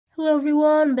Hello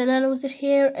everyone, Banana was it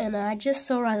here, and I just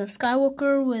saw Rise of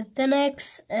Skywalker with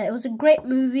Thenx. It was a great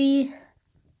movie.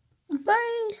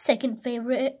 My second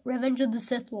favorite. Revenge of the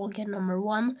Sith will get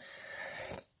 #1.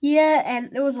 Yeah, and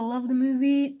it was a lovely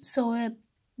movie. So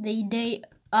the day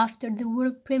after the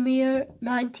world premiere,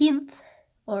 19th,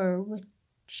 or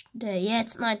which day? Yeah,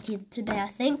 it's 19th today, I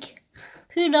think.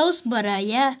 Who knows? But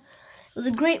yeah, it was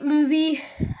a great movie.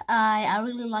 I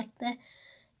really liked it,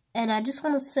 and I just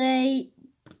want to say,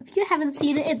 if you haven't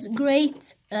seen it, it's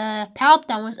great.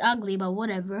 Palpatine was ugly, but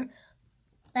whatever.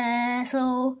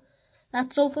 So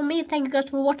that's all for me. Thank you guys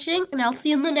for watching, and I'll see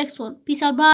you in the next one. Peace out, bye.